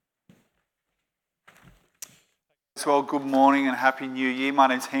Well, good morning and Happy New Year. My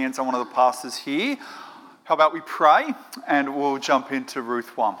name's Hans. I'm one of the pastors here. How about we pray and we'll jump into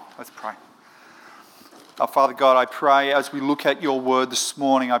Ruth 1. Let's pray. Our Father God, I pray as we look at your word this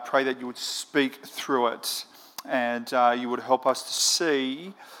morning, I pray that you would speak through it and you would help us to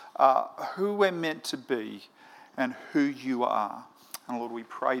see who we're meant to be and who you are. And Lord, we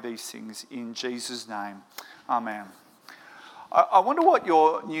pray these things in Jesus' name. Amen. I wonder what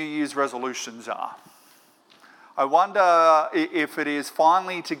your New Year's resolutions are. I wonder if it is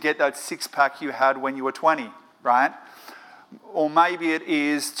finally to get that six-pack you had when you were 20, right? Or maybe it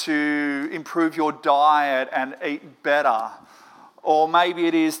is to improve your diet and eat better. Or maybe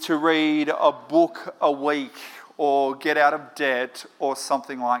it is to read a book a week or get out of debt or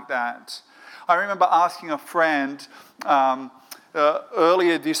something like that. I remember asking a friend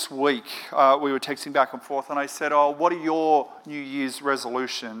earlier this week, we were texting back and forth, and I said, what are your New Year's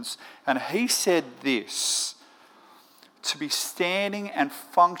resolutions? And he said this: to be standing and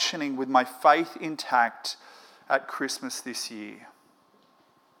functioning with my faith intact at Christmas this year.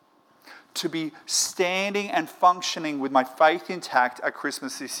 To be standing and functioning with my faith intact at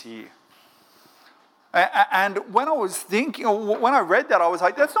Christmas this year. And when I read that, I was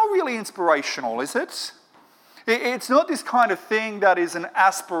like, that's not really inspirational, is it? It's not this kind of thing that is an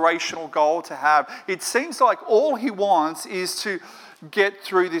aspirational goal to have. It seems like all he wants is to get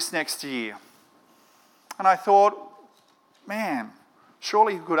through this next year. And I thought, man,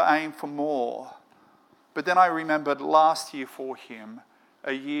 surely he could aim for more. But then I remembered last year for him,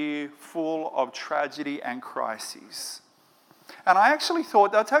 a year full of tragedy and crises. And I actually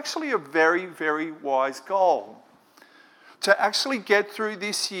thought that's actually a very, very wise goal. To actually get through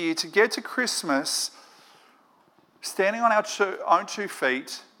this year, to get to Christmas, standing on our own 2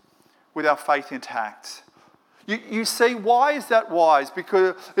 feet with our faith intact. You see, why is that wise?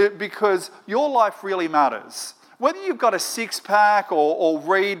 Because your life really matters. Whether you've got a six-pack or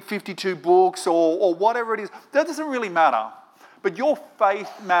read 52 books or whatever it is, that doesn't really matter. But your faith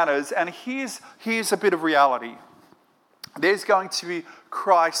matters, and here's a bit of reality. There's going to be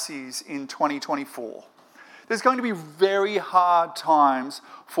crises in 2024. There's going to be very hard times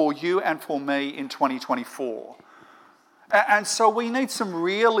for you and for me in 2024. And so we need some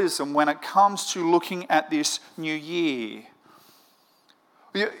realism when it comes to looking at this new year.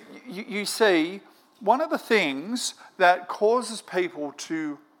 You see, one of the things that causes people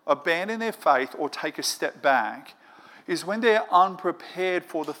to abandon their faith or take a step back is when they're unprepared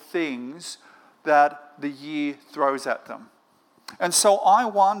for the things that the year throws at them. And so I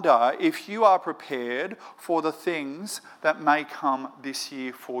wonder if you are prepared for the things that may come this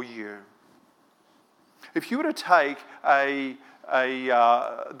year for you. If you were to take the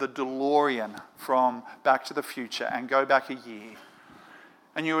DeLorean from Back to the Future and go back a year,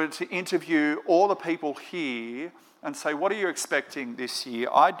 and you were to interview all the people here and say, what are you expecting this year?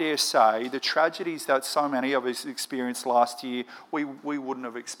 I dare say the tragedies that so many of us experienced last year, we wouldn't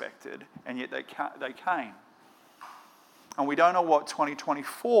have expected, and yet they came. And we don't know what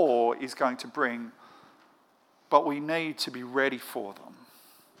 2024 is going to bring, but we need to be ready for them.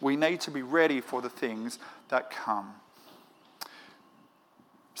 We need to be ready for the things that come.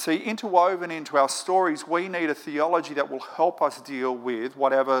 See, interwoven into our stories, we need a theology that will help us deal with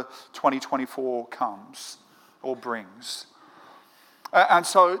whatever 2024 comes or brings. And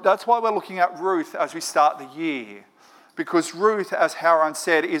so that's why we're looking at Ruth as we start the year. Because Ruth, as Haran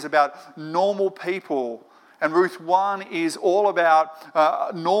said, is about normal people. And Ruth 1 is all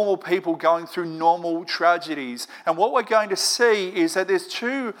about normal people going through normal tragedies. And what we're going to see is that there's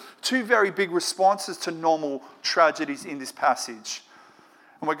two very big responses to normal tragedies in this passage.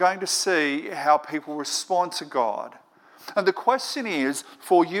 And we're going to see how people respond to God. And the question is,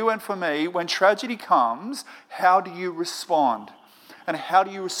 for you and for me, when tragedy comes, how do you respond? And how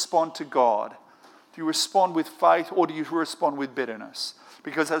do you respond to God? Do you respond with faith or do you respond with bitterness?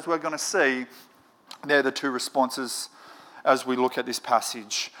 Because as we're going to see, they're the two responses as we look at this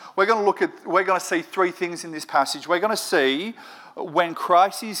passage. We're going to see 3 things in this passage. We're going to see when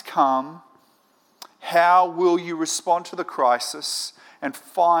crises come, how will you respond to the crisis? And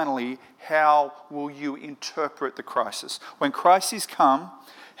finally, how will you interpret the crisis? When crises come,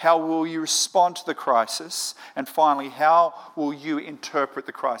 how will you respond to the crisis? And finally, how will you interpret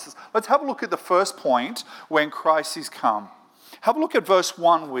the crisis? Let's have a look at the first point, when crises come. Have a look at verse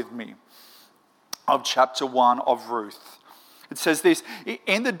 1 with me of chapter 1 of Ruth. It says this: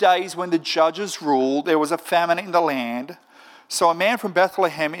 in the days when the judges ruled, there was a famine in the land. So a man from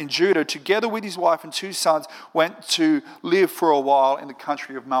Bethlehem in Judah, together with his wife and 2 sons, went to live for a while in the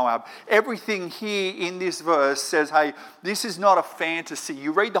country of Moab. Everything here in this verse says, hey, this is not a fantasy.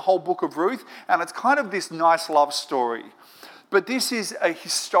 You read the whole book of Ruth, and it's kind of this nice love story. But this is a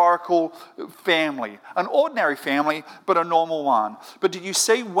historical family, an ordinary family, but a normal one. But did you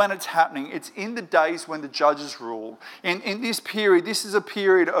see when it's happening? It's in the days when the judges ruled. In this period, this is a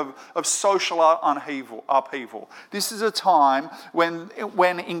period of social upheaval. This is a time when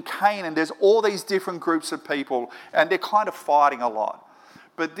in Canaan there's all these different groups of people and they're kind of fighting a lot.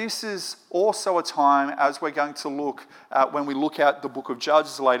 But this is also a time, as we're going to look at when we look at the book of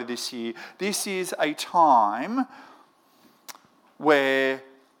Judges later this year, this is a time where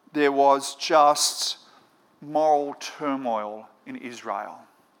there was just moral turmoil in Israel.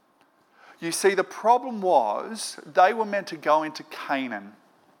 You see, the problem was they were meant to go into Canaan,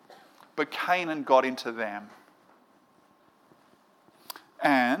 but Canaan got into them.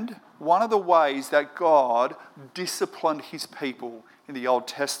 And one of the ways that God disciplined his people in the Old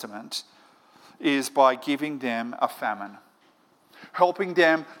Testament is by giving them a famine. Helping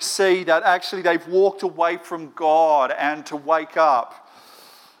them see that actually they've walked away from God and to wake up.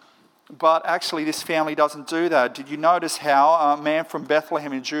 But actually this family doesn't do that. Did you notice how a man from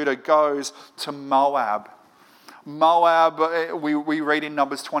Bethlehem in Judah goes to Moab? Moab, we read in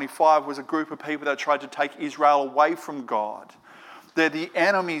Numbers 25, was a group of people that tried to take Israel away from God. They're the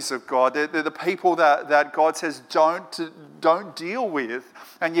enemies of God. They're the people that God says don't deal with,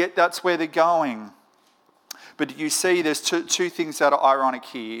 and yet that's where they're going. But you see there's two things that are ironic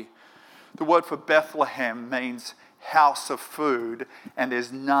here. The word for Bethlehem means house of food, and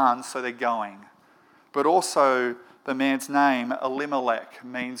there's none, so they're going. But also the man's name, Elimelech,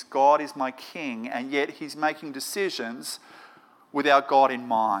 means God is my king, and yet he's making decisions without God in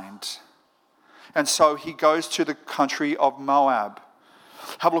mind. And so he goes to the country of Moab.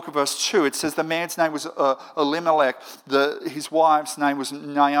 Have a look at verse 2. It says the man's name was Elimelech, his wife's name was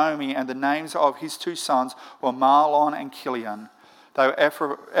Naomi, and the names of his 2 sons were Mahlon and Chilion. They were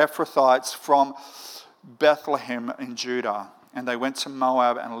Ephrathites from Bethlehem in Judah, and they went to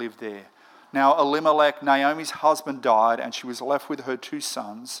Moab and lived there. Now Elimelech, Naomi's husband, died, and she was left with her 2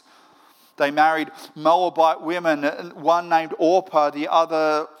 sons. They married Moabite women, one named Orpah, the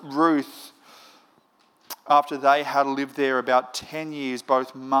other Ruth. After they had lived there about 10 years,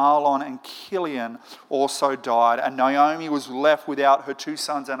 both Mahlon and Chilion also died, and Naomi was left without her 2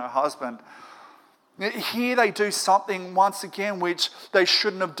 sons and her husband. Here they do something once again which they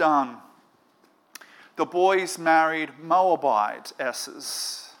shouldn't have done. The boys married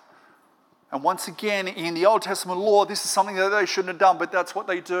Moabitesses. And once again, in the Old Testament law, this is something that they shouldn't have done, but that's what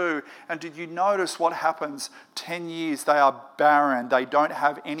they do. And did you notice what happens? 10 years, they are barren. They don't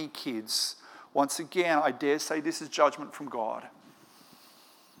have any kids. Once again, I dare say this is judgment from God.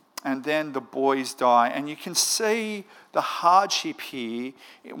 And then the boys die. And you can see the hardship here,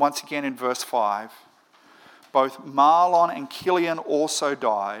 once again in verse 5. Both Mahlon and Chilion also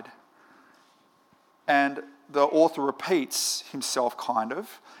died. And the author repeats himself, kind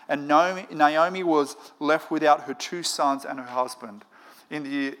of. And Naomi was left without her 2 sons and her husband. In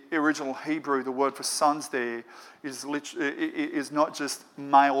the original Hebrew, the word for sons there is not just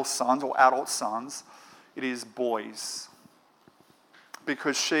male sons or adult sons, it is boys.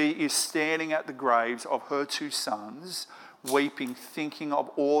 Because she is standing at the graves of her 2 sons, weeping, thinking of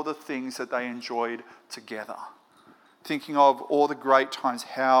all the things that they enjoyed together. Thinking of all the great times,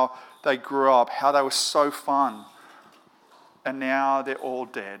 how they grew up, how they were so fun. And now they're all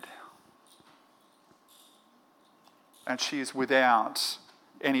dead. And she is without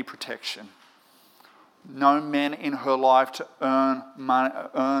any protection. No men in her life to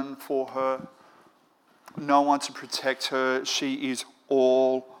earn for her. No one to protect her. She is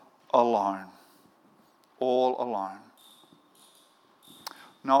all alone. All alone.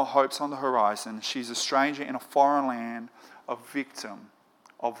 No hopes on the horizon. She's a stranger in a foreign land, a victim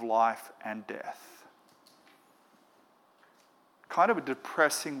of life and death. Kind of a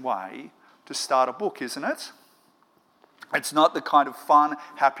depressing way to start a book, isn't it? It's not the kind of fun,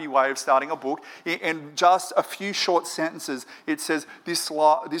 happy way of starting a book. In just a few short sentences, it says this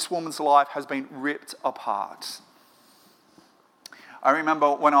woman's life has been ripped apart. I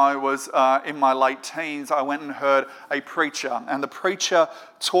remember when I was in my late teens, I went and heard a preacher. And the preacher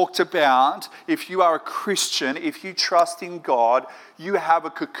talked about if you are a Christian, if you trust in God, you have a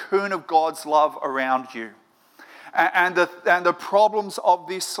cocoon of God's love around you. And the problems of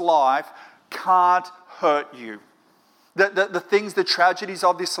this life can't hurt you. The things, the tragedies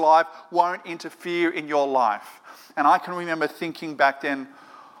of this life won't interfere in your life. And I can remember thinking back then,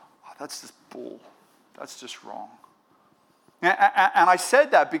 oh, that's just bull. That's just wrong. And I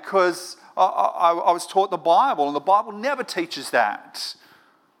said that because I was taught the Bible, and the Bible never teaches that.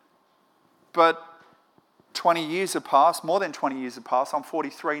 But 20 years have passed, more than 20 years have passed. I'm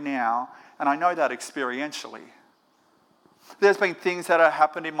 43 now, and I know that experientially. There's been things that have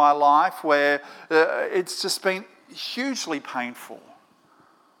happened in my life where it's just been hugely painful.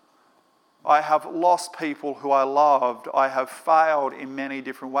 I have lost people who I loved. I have failed in many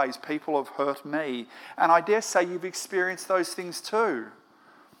different ways. People have hurt me. And I dare say you've experienced those things too.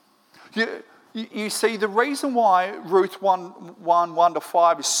 You see, the reason why Ruth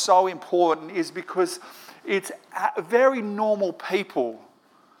 1:1-5 is so important is because it's very normal people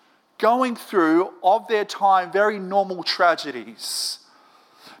going through, of their time, very normal tragedies.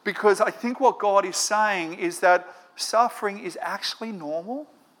 Because I think what God is saying is that suffering is actually normal.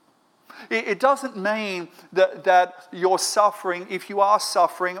 It doesn't mean that you're suffering, if you are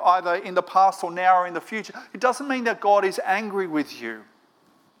suffering either in the past or now or in the future, it doesn't mean that God is angry with you.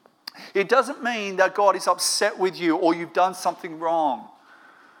 It doesn't mean that God is upset with you or you've done something wrong.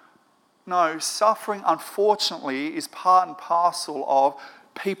 No, suffering, unfortunately, is part and parcel of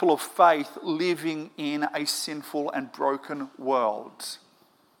people of faith living in a sinful and broken world.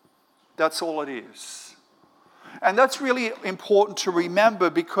 That's all it is. And that's really important to remember,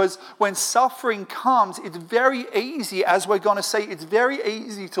 because when suffering comes, it's very easy, as we're going to see, it's very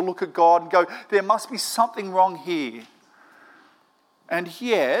easy to look at God and go, there must be something wrong here. And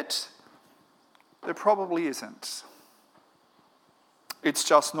yet, there probably isn't. It's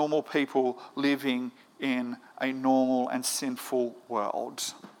just normal people living in a normal and sinful world.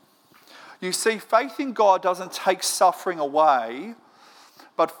 You see, faith in God doesn't take suffering away,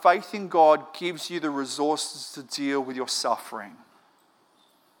 but faith in God gives you the resources to deal with your suffering.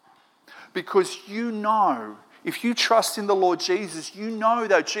 Because you know, if you trust in the Lord Jesus, you know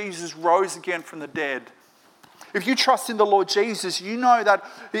that Jesus rose again from the dead. If you trust in the Lord Jesus, you know that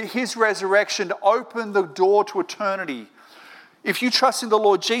his resurrection opened the door to eternity. If you trust in the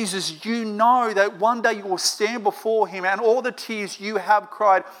Lord Jesus, you know that one day you will stand before him and all the tears you have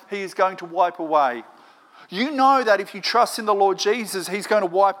cried, he is going to wipe away. You know that if you trust in the Lord Jesus, he's going to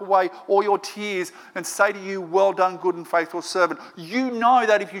wipe away all your tears and say to you, well done, good and faithful servant. You know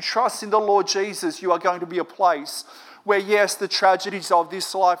that if you trust in the Lord Jesus, you are going to be a place where, yes, the tragedies of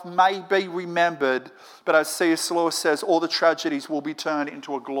this life may be remembered, but as C.S. Lewis says, all the tragedies will be turned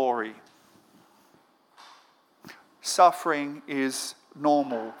into a glory. Suffering is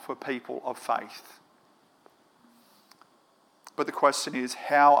normal for people of faith. But the question is,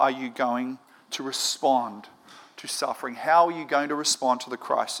 how are you going to respond to suffering? How are you going to respond to the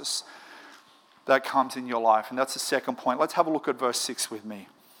crisis that comes in your life? And that's the second point. Let's have a look at verse 6 with me.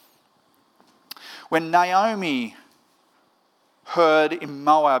 When Naomi heard in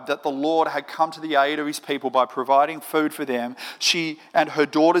Moab that the Lord had come to the aid of his people by providing food for them, she and her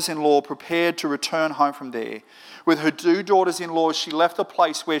daughters-in-law prepared to return home from there. With her two daughters-in-law, she left the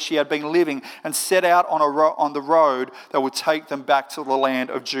place where she had been living and set out on the road that would take them back to the land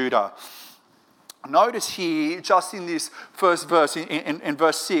of Judah. Notice here, just in this first verse, in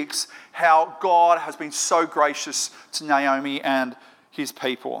verse 6, how God has been so gracious to Naomi and his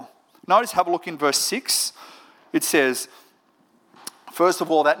people. Notice, have a look in verse 6. It says, first of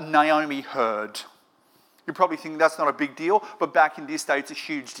all, that Naomi heard. You probably think that's not a big deal, but back in this day, it's a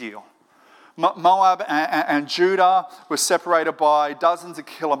huge deal. Moab and Judah were separated by dozens of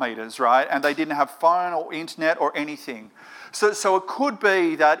kilometers, right? And they didn't have phone or internet or anything. So it could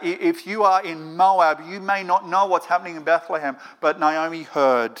be that if you are in Moab, you may not know what's happening in Bethlehem, but Naomi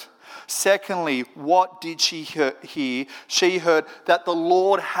heard. Secondly, what did she hear? She heard that the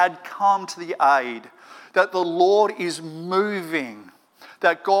Lord had come to the aid, that the Lord is moving,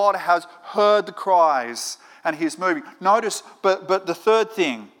 that God has heard the cries and he's moving. Notice, but the third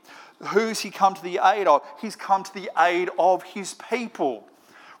thing, who's he come to the aid of? He's come to the aid of his people.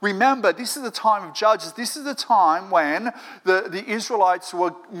 Remember, this is the time of Judges. This is the time when the Israelites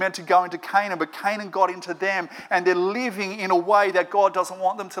were meant to go into Canaan, but Canaan got into them, and they're living in a way that God doesn't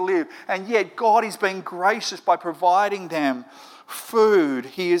want them to live. And yet God is being gracious by providing them food.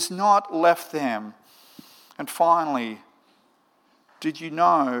 He has not left them. And finally, did you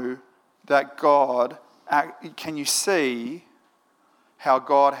know that can you see how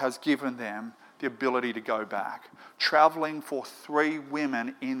God has given them the ability to go back? Traveling for 3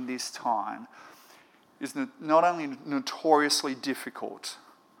 women in this time is not only notoriously difficult,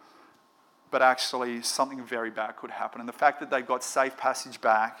 but actually something very bad could happen. And the fact that they got safe passage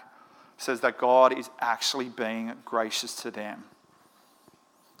back says that God is actually being gracious to them.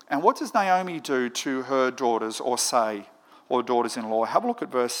 And what does Naomi do to her daughters or daughters-in-law? Have a look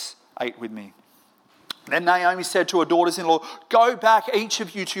at verse 8 with me. Then Naomi said to her daughters-in-law, "Go back, each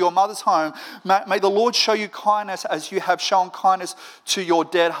of you, to your mother's home. May the Lord show you kindness as you have shown kindness to your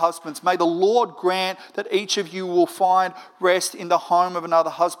dead husbands. May the Lord grant that each of you will find rest in the home of another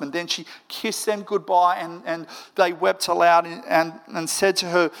husband." Then she kissed them goodbye, and they wept aloud and said to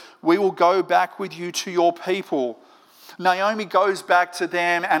her, "We will go back with you to your people." Naomi goes back to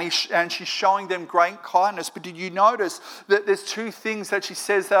them and she's showing them great kindness. But did you notice that there's two things that she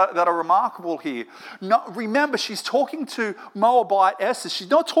says that are remarkable here? Remember, she's talking to Moabite Esther. She's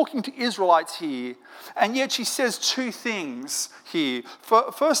not talking to Israelites here. And yet she says two things here.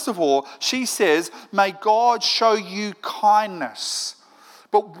 First of all, she says, "May God show you kindness."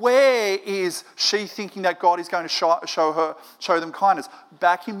 But where is she thinking that God is going to show them kindness?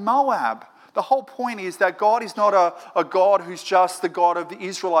 Back in Moab. The whole point is that God is not a God who's just the God of the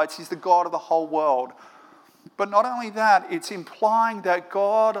Israelites. He's the God of the whole world. But not only that, it's implying that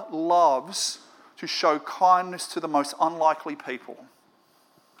God loves to show kindness to the most unlikely people,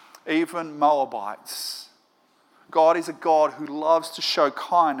 even Moabites. God is a God who loves to show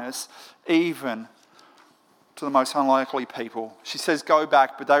kindness even to the most unlikely people. She says, "Go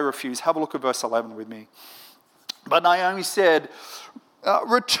back," but they refuse. Have a look at verse 11 with me. But Naomi said,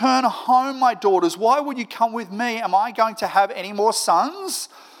 "Return home, my daughters. Why would you come with me? Am I going to have any more sons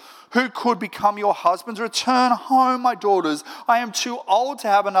who could become your husbands? Return home, my daughters. I am too old to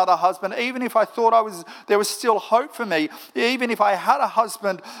have another husband. Even if I thought there was still hope for me, even if I had a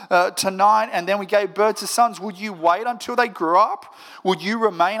husband tonight and then we gave birth to sons, would you wait until they grew up? Would you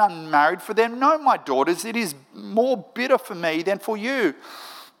remain unmarried for them? No, my daughters, it is more bitter for me than for you,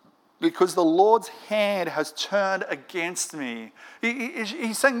 because the Lord's hand has turned against me."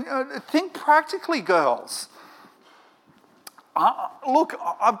 He's saying, think practically, girls. Look,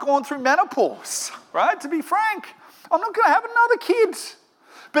 I've gone through menopause, right? To be frank, I'm not going to have another kid.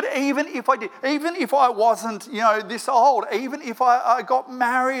 But even if I did, even if I wasn't, this old, even if I got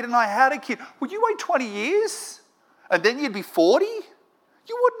married and I had a kid, would you wait 20 years? And then you'd be 40?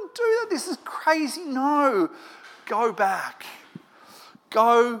 You wouldn't do that. This is crazy. No. Go back.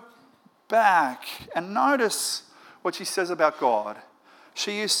 Go back. And notice what she says about God.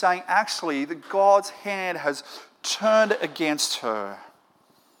 She is saying actually that God's hand has turned against her.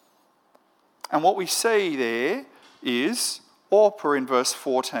 And what we see there is Orpah in verse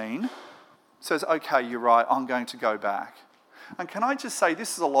 14 says, "Okay, you're right, I'm going to go back." And can I just say,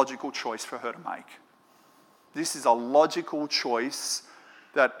 this is a logical choice for her to make. This is a logical choice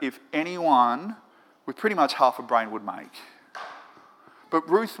that if anyone with pretty much half a brain would make. But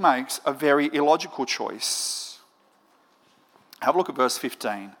Ruth makes a very illogical choice. Have a look at verse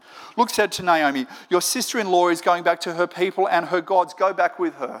 15. Look said to Naomi, "Your sister-in-law is going back to her people and her gods. Go back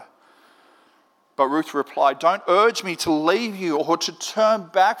with her." But Ruth replied, "Don't urge me to leave you or to turn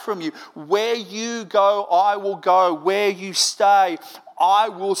back from you. Where you go, I will go. Where you stay, I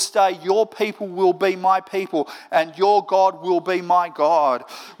will stay. Your people will be my people, and your God will be my God.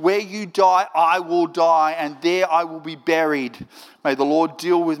 Where you die, I will die, and there I will be buried. May the Lord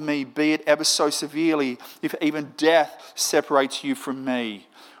deal with me, be it ever so severely, if even death separates you from me."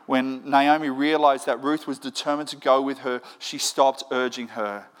 When Naomi realized that Ruth was determined to go with her, she stopped urging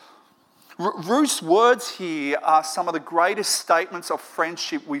her. Ruth's words here are some of the greatest statements of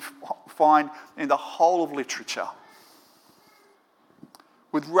friendship we find in the whole of literature.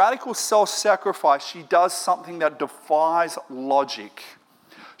 With radical self-sacrifice, she does something that defies logic.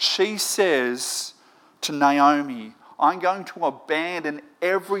 She says to Naomi, "I'm going to abandon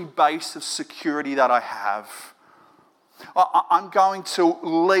every base of security that I have. I'm going to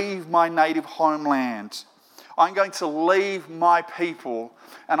leave my native homeland. I'm going to leave my people,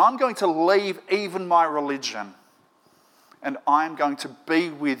 and I'm going to leave even my religion, and I'm going to be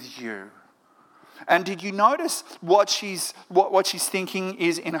with you." And did you notice what she's thinking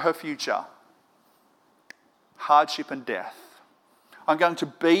is in her future? Hardship and death. I'm going to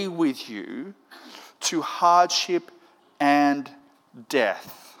be with you to hardship and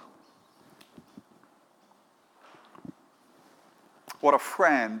death. What a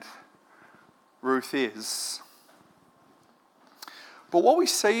friend Ruth is. But what we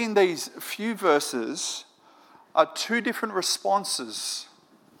see in these few verses are two different responses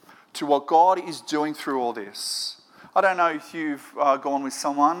to what God is doing through all this. I don't know if you've gone with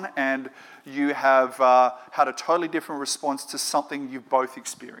someone and you have had a totally different response to something you've both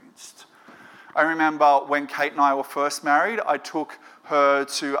experienced. I remember when Kate and I were first married, I took her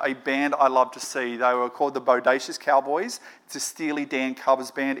to a band I love to see. They were called the Bodacious Cowboys. It's a Steely Dan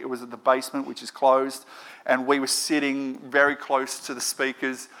covers band. It was at the basement, which is closed, and we were sitting very close to the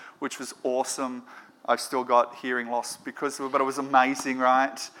speakers, which was awesome. I've still got hearing loss because of it, but it was amazing,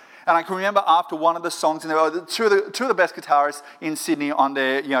 right? And I can remember after one of the songs, and there were two of the best guitarists in Sydney on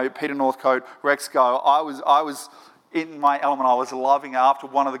there, Peter Northcote, Rex Go. I was in my element. I was loving it. After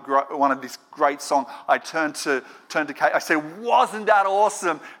one of this great song, I turned to Kate. I said, "Wasn't that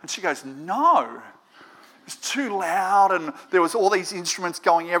awesome?" And she goes, "No, it was too loud, and there was all these instruments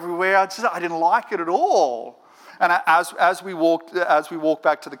going everywhere. I didn't like it at all." And as we walked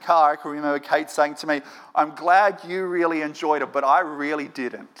back to the car, I can remember Kate saying to me, "I'm glad you really enjoyed it, but I really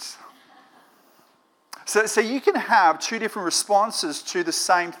didn't." So you can have two different responses to the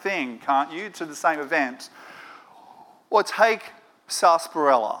same thing, can't you? To the same event. Or take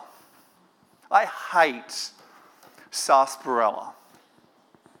sarsaparilla. I hate sarsaparilla.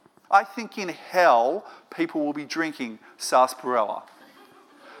 I think in hell people will be drinking sarsaparilla.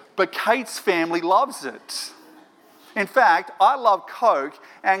 But Kate's family loves it. In fact, I love Coke,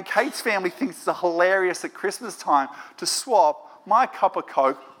 and Kate's family thinks it's hilarious at Christmas time to swap my cup of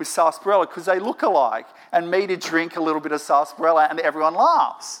Coke with sarsaparilla because they look alike, and me to drink a little bit of sarsaparilla, and everyone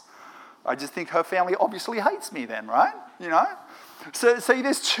laughs. I just think her family obviously hates me then, right? So see,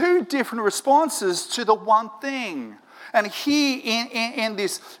 there's two different responses to the one thing. And here in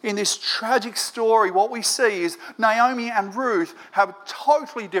this tragic story, what we see is Naomi and Ruth have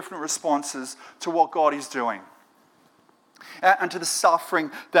totally different responses to what God is doing and to the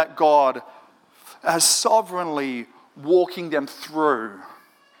suffering that God has sovereignly walking them through.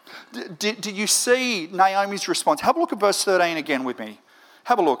 Did you see Naomi's response? Have a look at verse 13 again with me.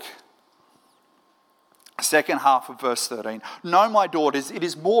 Have a look. Second half of verse 13. "No, my daughters, it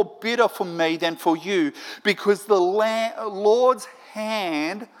is more bitter for me than for you, because the Lord's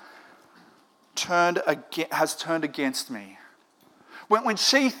hand has turned against me." When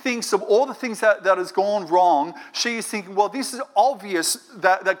she thinks of all the things that has gone wrong, she is thinking, well, this is obvious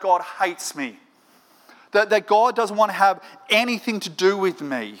that God hates me. That God doesn't want to have anything to do with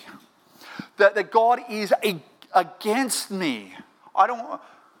me. That God is against me.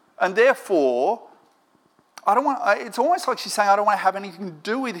 And therefore, it's almost like she's saying, I don't want to have anything to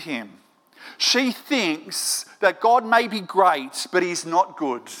do with him. She thinks that God may be great, but he's not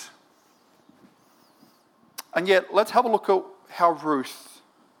good. And yet, let's have a look at how Ruth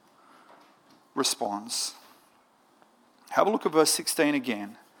responds. Have a look at verse 16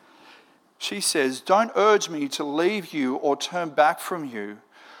 again. She says, "Don't urge me to leave you or turn back from you.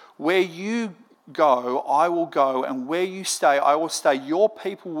 Where you go, I will go, and where you stay, I will stay. Your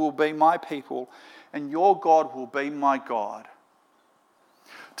people will be my people, and your God will be my God."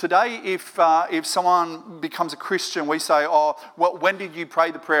 Today, if someone becomes a Christian, we say, "Oh, well, when did you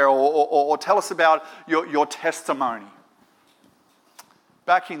pray the prayer?" Or tell us about your testimony.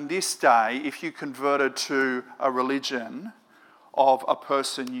 Back in this day, if you converted to a religion of a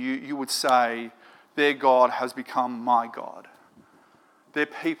person, you would say, their God has become my God. Their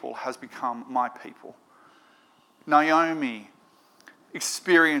people has become my people. Naomi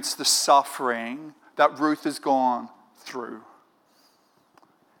experienced the suffering that Ruth has gone through.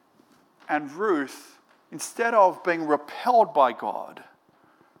 And Ruth, instead of being repelled by God,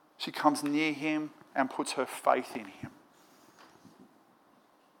 she comes near him and puts her faith in him.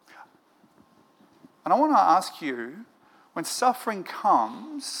 And I want to ask you, when suffering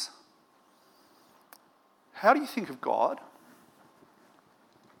comes, how do you think of God?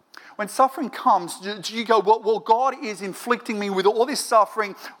 When suffering comes, do you go, well, God is inflicting me with all this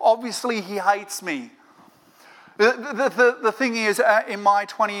suffering. Obviously, he hates me. The thing is, in my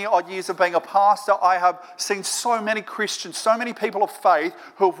 20-odd years of being a pastor, I have seen so many Christians, so many people of faith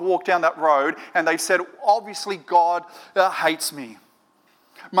who have walked down that road, and they've said, obviously, God hates me.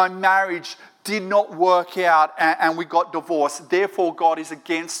 My marriage did not work out and we got divorced. Therefore, God is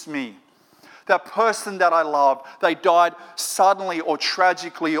against me. That person that I love, they died suddenly or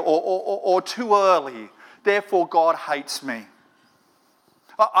tragically or too early. Therefore, God hates me.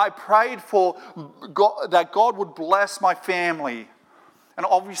 I prayed for God, that God would bless my family. And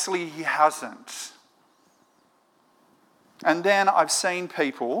obviously, he hasn't. And then I've seen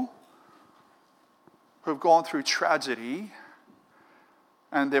people who have gone through tragedy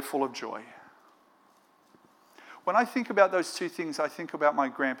and they're full of joy. When I think about those two things, I think about my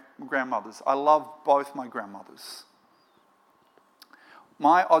grandmothers. I love both my grandmothers.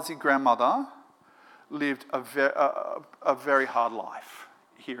 My Aussie grandmother lived a very hard life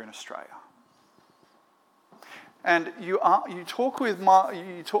here in Australia. And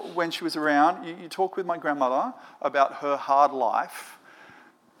when she was around, you talk with my grandmother about her hard life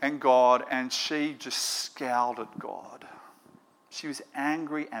and God, and she just scowled at God. She was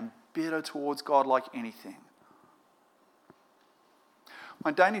angry and bitter towards God like anything.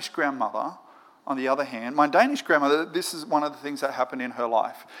 My Danish grandmother on the other hand, my Danish grandmother, this is one of the things that happened in her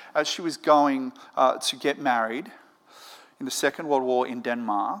life. As she was going to get married in the Second World War in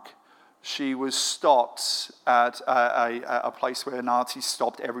Denmark, she was stopped at a place where Nazis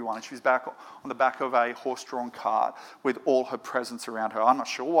stopped everyone. And she was back on the back of a horse-drawn cart with all her presents around her. I'm not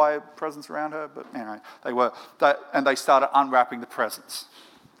sure why presents around her, but and they started unwrapping the presents,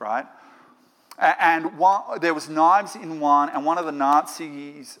 right? And there was knives in one, and one of the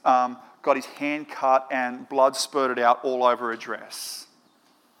Nazis got his hand cut and blood spurted out all over her dress.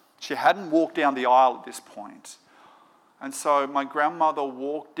 She hadn't walked down the aisle at this point. And so my grandmother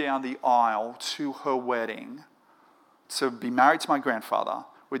walked down the aisle to her wedding to be married to my grandfather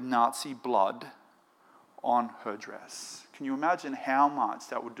with Nazi blood on her dress. Can you imagine how much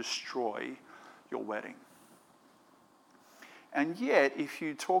that would destroy your wedding? And yet, if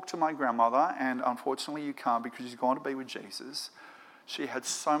you talk to my grandmother, and unfortunately you can't because she's gone to be with Jesus, she had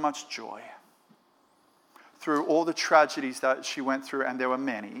so much joy. Through all the tragedies that she went through, and there were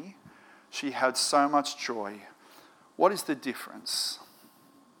many, she had so much joy. What is the difference?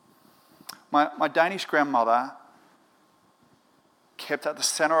 My Danish grandmother kept at the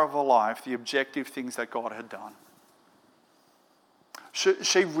center of her life the objective things that God had done.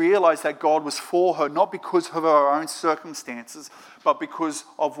 She realized that God was for her, not because of her own circumstances, but because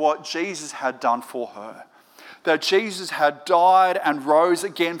of what Jesus had done for her. That Jesus had died and rose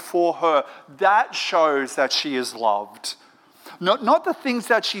again for her. That shows that she is loved. Not the things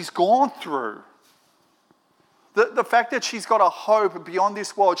that she's gone through. The fact that she's got a hope beyond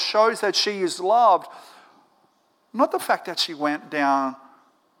this world shows that she is loved. Not the fact that she went down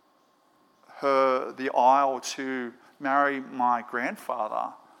the aisle to marry my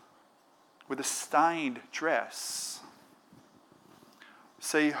grandfather with a stained dress.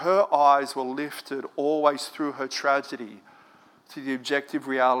 See, her eyes were lifted always through her tragedy to the objective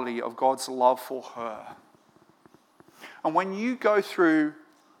reality of God's love for her. And when you go through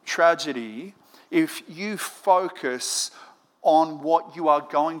tragedy, if you focus on what you are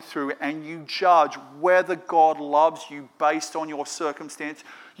going through and you judge whether God loves you based on your circumstance,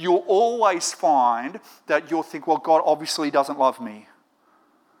 you'll always find that you'll think, well, God obviously doesn't love me.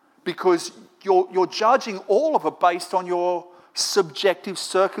 Because you're judging all of it based on your subjective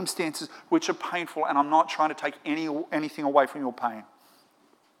circumstances, which are painful, and I'm not trying to take anything away from your pain.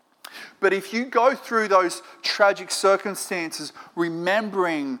 But if you go through those tragic circumstances,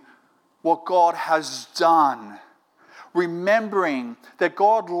 remembering what God has done, remembering that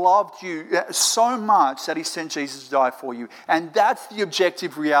God loved you so much that he sent Jesus to die for you. And that's the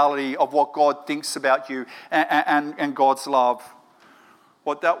objective reality of what God thinks about you and God's love.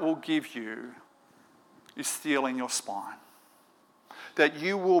 What that will give you is steel in your spine. That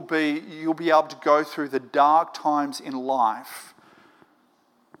you'll be able to go through the dark times in life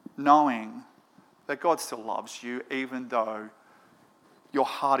knowing that God still loves you even though your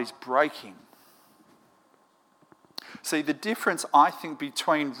heart is breaking. See, the difference, I think,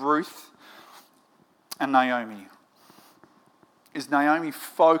 between Ruth and Naomi is Naomi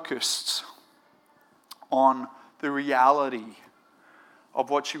focused on the reality of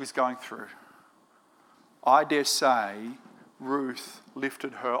what she was going through. I dare say Ruth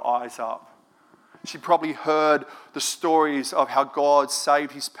lifted her eyes up. She probably heard the stories of how God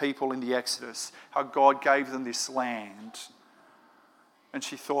saved his people in the Exodus, how God gave them this land. And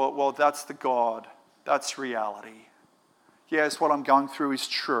she thought, well, that's the God. That's reality. Yes, what I'm going through is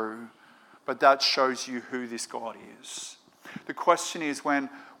true, but that shows you who this God is. The question is, when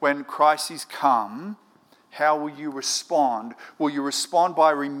crises come, how will you respond? Will you respond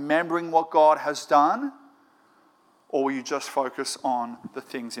by remembering what God has done? Or will you just focus on the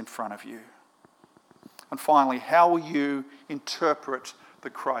things in front of you? And finally, how will you interpret the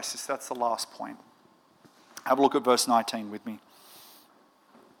crisis? That's the last point. Have a look at verse 19 with me.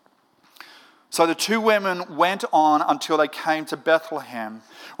 So the two women went on until they came to Bethlehem.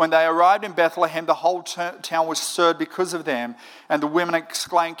 When they arrived in Bethlehem, the whole town was stirred because of them. And the women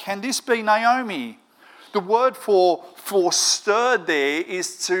exclaimed, "Can this be Naomi?" The word for stirred there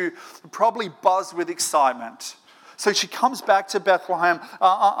is to probably buzz with excitement. So she comes back to Bethlehem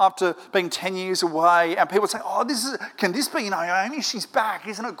after being 10 years away, and people say, can this be Naomi? She's back,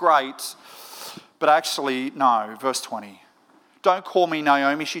 isn't it great? But actually, no. Verse 20. "Don't call me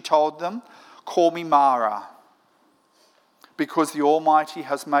Naomi," she told them. "Call me Mara, because the Almighty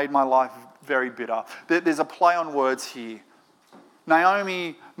has made my life very bitter." There's a play on words here.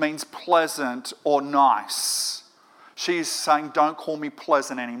 Naomi means pleasant or nice. She's saying, don't call me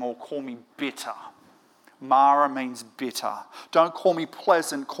pleasant anymore, call me bitter. Mara means bitter. Don't call me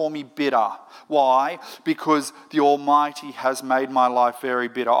pleasant, call me bitter. Why? Because the Almighty has made my life very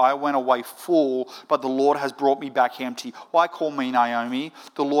bitter. I went away full, but the Lord has brought me back empty. Why call me Naomi?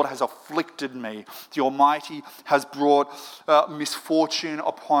 The Lord has afflicted me. The Almighty has brought misfortune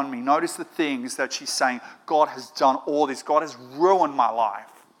upon me. Notice the things that she's saying. God has done all this. God has ruined my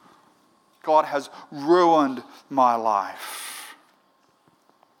life. God has ruined my life.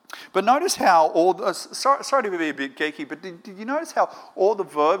 But notice how sorry to be a bit geeky, but did you notice how all the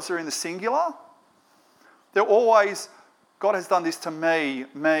verbs are in the singular? They're always, God has done this to me,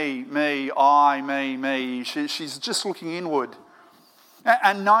 I, me. She's just looking inward.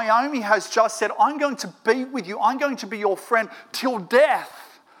 And Naomi has just said, I'm going to be with you. I'm going to be your friend till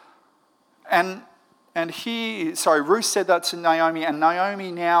death. And Ruth said that to Naomi, and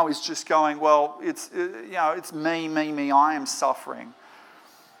Naomi now is just going, well, it's me. I am suffering.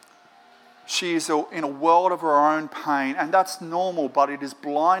 She is in a world of her own pain, and that's normal, but it is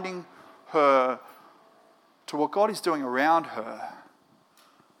blinding her to what God is doing around her.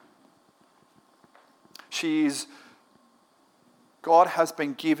 God has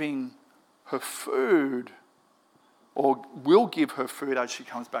been giving her food, or will give her food as she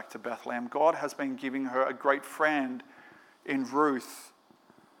comes back to Bethlehem. God has been giving her a great friend in Ruth,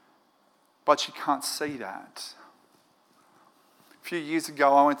 but she can't see that. A few years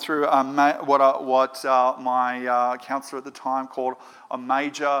ago, I went through what my counsellor at the time called a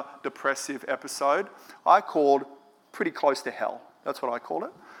major depressive episode. I called pretty close to hell. That's what I called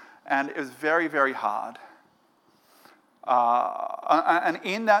it. And it was very, very hard. And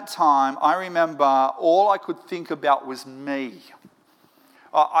in that time, I remember all I could think about was me.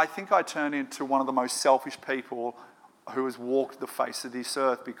 I think I turned into one of the most selfish people who has walked the face of this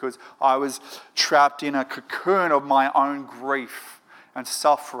earth, because I was trapped in a cocoon of my own grief and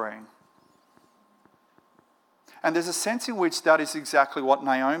suffering. And there's a sense in which that is exactly what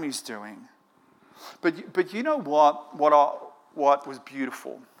Naomi's doing. But you know what was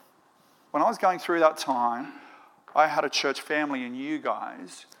beautiful? When I was going through that time, I had a church family in you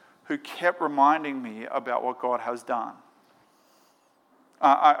guys who kept reminding me about what God has done.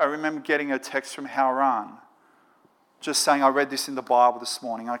 I remember getting a text from Hauran just saying, I read this in the Bible this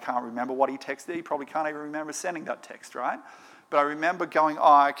morning. I can't remember what he texted. He probably can't even remember sending that text, right? But I remember going,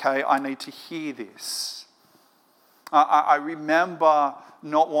 okay, I need to hear this. I remember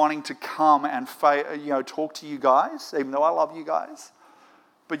not wanting to come and talk to you guys, even though I love you guys.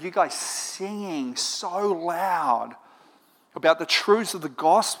 But you guys singing so loud about the truths of the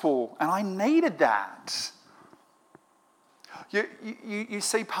gospel, and I needed that. You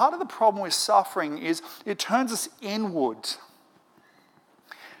see, part of the problem with suffering is it turns us inward.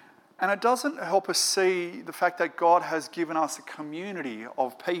 And it doesn't help us see the fact that God has given us a community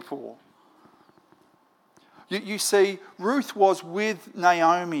of people. You see, Ruth was with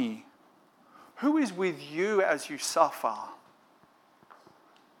Naomi. Who is with you as you suffer?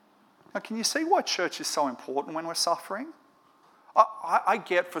 Now, can you see why church is so important when we're suffering? I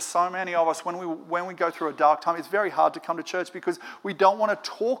get for so many of us, when we go through a dark time, it's very hard to come to church because we don't want to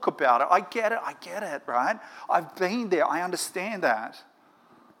talk about it. I get it, right? I've been there. I understand that.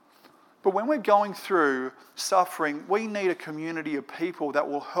 But when we're going through suffering, we need a community of people that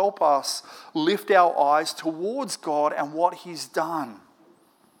will help us lift our eyes towards God and what He's done.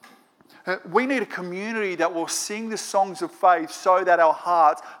 We need a community that will sing the songs of faith so that our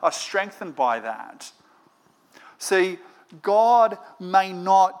hearts are strengthened by that. See, God may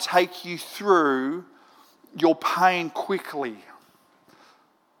not take you through your pain quickly,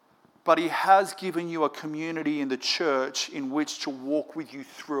 but He has given you a community in the church in which to walk with you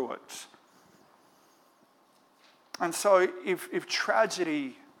through it. And so if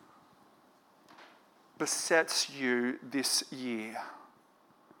tragedy besets you this year,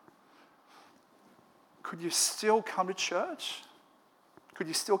 could you still come to church? Could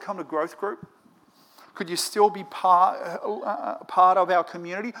you still come to growth group? Could you still be part of our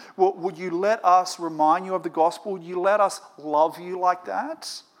community? Would you let us remind you of the gospel? Would you let us love you like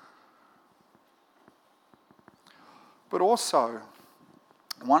that? But also,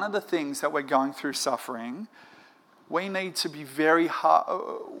 one of the things that we're going through suffering, we need to be very hard.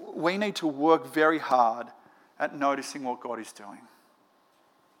 We need to work very hard at noticing what God is doing.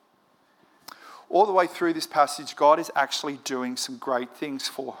 All the way through this passage, God is actually doing some great things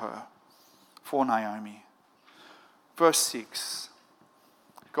for her, for Naomi. Verse 6,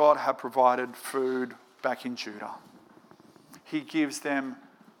 God had provided food back in Judah. He gives them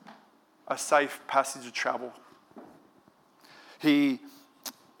a safe passage of travel. He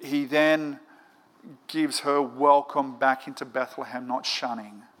then gives her welcome back into Bethlehem, not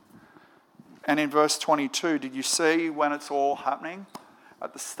shunning. And in verse 22, did you see when it's all happening?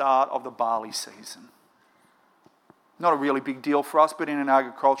 At the start of the barley season. Not a really big deal for us, but in an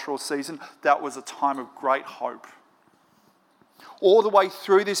agricultural season, that was a time of great hope. All the way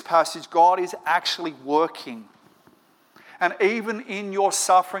through this passage, God is actually working. And even in your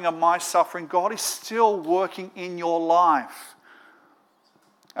suffering and my suffering, God is still working in your life.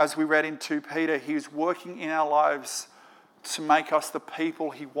 As we read in 2 Peter, He is working in our lives to make us the people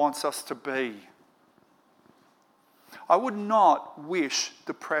He wants us to be. I would not wish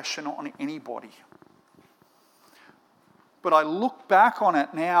depression on anybody. But I look back on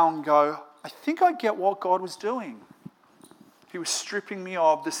it now and go, I think I get what God was doing. He was stripping me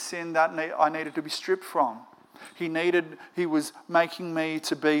of the sin that I needed to be stripped from. He was making me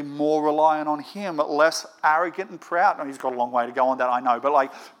to be more reliant on Him, less arrogant and proud. No, He's got a long way to go on that, I know.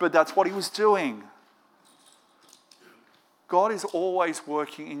 But that's what He was doing. God is always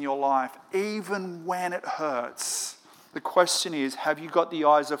working in your life, even when it hurts. The question is, have you got the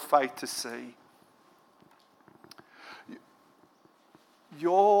eyes of faith to see?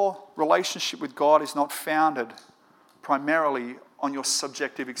 Your relationship with God is not founded primarily on your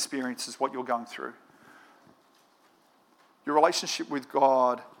subjective experiences, what you're going through. Your relationship with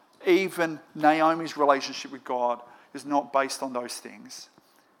God, even Naomi's relationship with God, is not based on those things.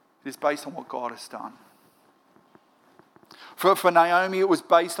 It is based on what God has done. For Naomi, it was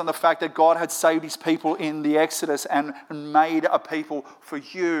based on the fact that God had saved His people in the Exodus and made a people for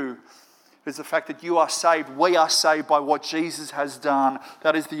you. It is the fact that you are saved. We are saved by what Jesus has done.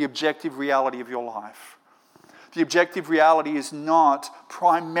 That is the objective reality of your life. The objective reality is not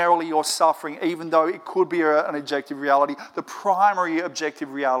primarily your suffering, even though it could be an objective reality. The primary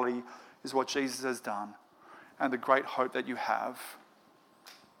objective reality is what Jesus has done and the great hope that you have.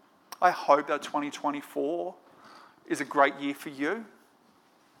 I hope that 2024 is a great year for you.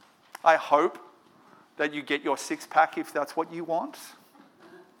 I hope that you get your six-pack if that's what you want,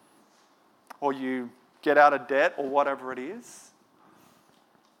 or you get out of debt or whatever it is.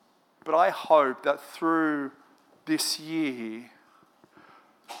 But I hope that through this year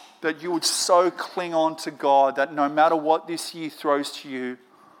that you would so cling on to God that no matter what this year throws to you,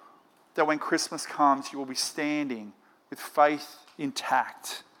 that when Christmas comes you will be standing with faith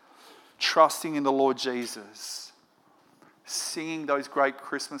intact, trusting in the Lord Jesus, singing those great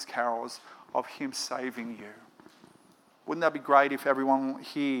Christmas carols of Him saving you. Wouldn't that be great if everyone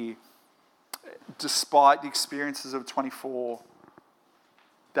here, despite the experiences of 24,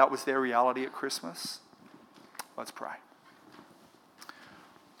 that was their reality at Christmas? Let's pray.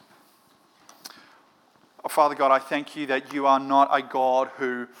 Oh, Father God, I thank You that You are not a God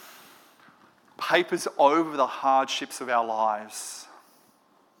who papers over the hardships of our lives.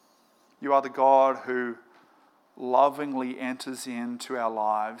 You are the God who lovingly enters into our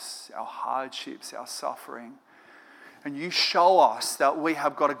lives, our hardships, our suffering. And You show us that we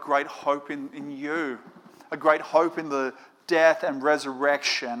have got a great hope in You, a great hope in the death and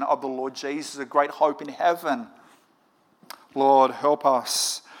resurrection of the Lord Jesus, a great hope in heaven. Lord, help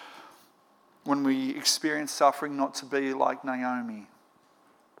us when we experience suffering not to be like Naomi,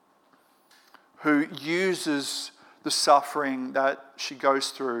 who uses the suffering that she goes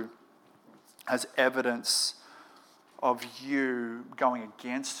through as evidence of You going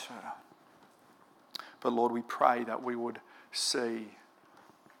against her. But Lord, we pray that we would see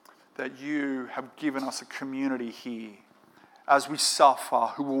that You have given us a community here as we suffer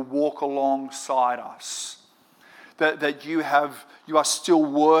who will walk alongside us. That you are still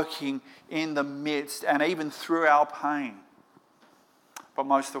working in the midst and even through our pain. But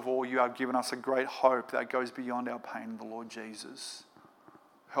most of all, You have given us a great hope that goes beyond our pain in the Lord Jesus.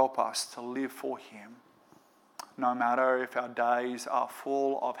 Help us to live for Him, no matter if our days are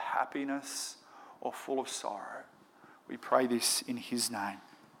full of happiness or full of sorrow. We pray this in His name.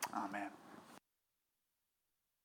 Amen.